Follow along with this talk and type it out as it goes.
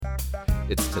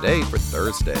It's today for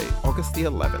Thursday, August the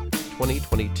 11th,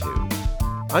 2022.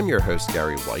 I'm your host,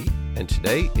 Gary White, and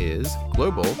today is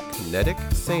Global Kinetic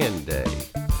Sand Day.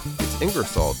 It's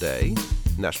Ingersoll Day,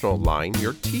 National Line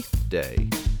Your Teeth Day,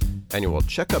 Annual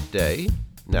Checkup Day,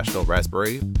 National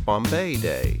Raspberry Bombay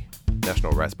Day,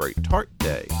 National Raspberry Tart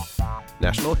Day,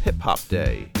 National Hip Hop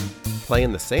Day, Play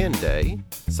in the Sand Day,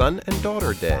 Son and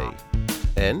Daughter Day,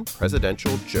 and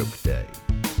Presidential Joke Day.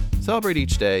 Celebrate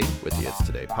each day with the It's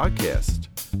Today podcast,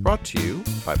 brought to you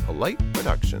by Polite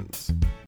Productions.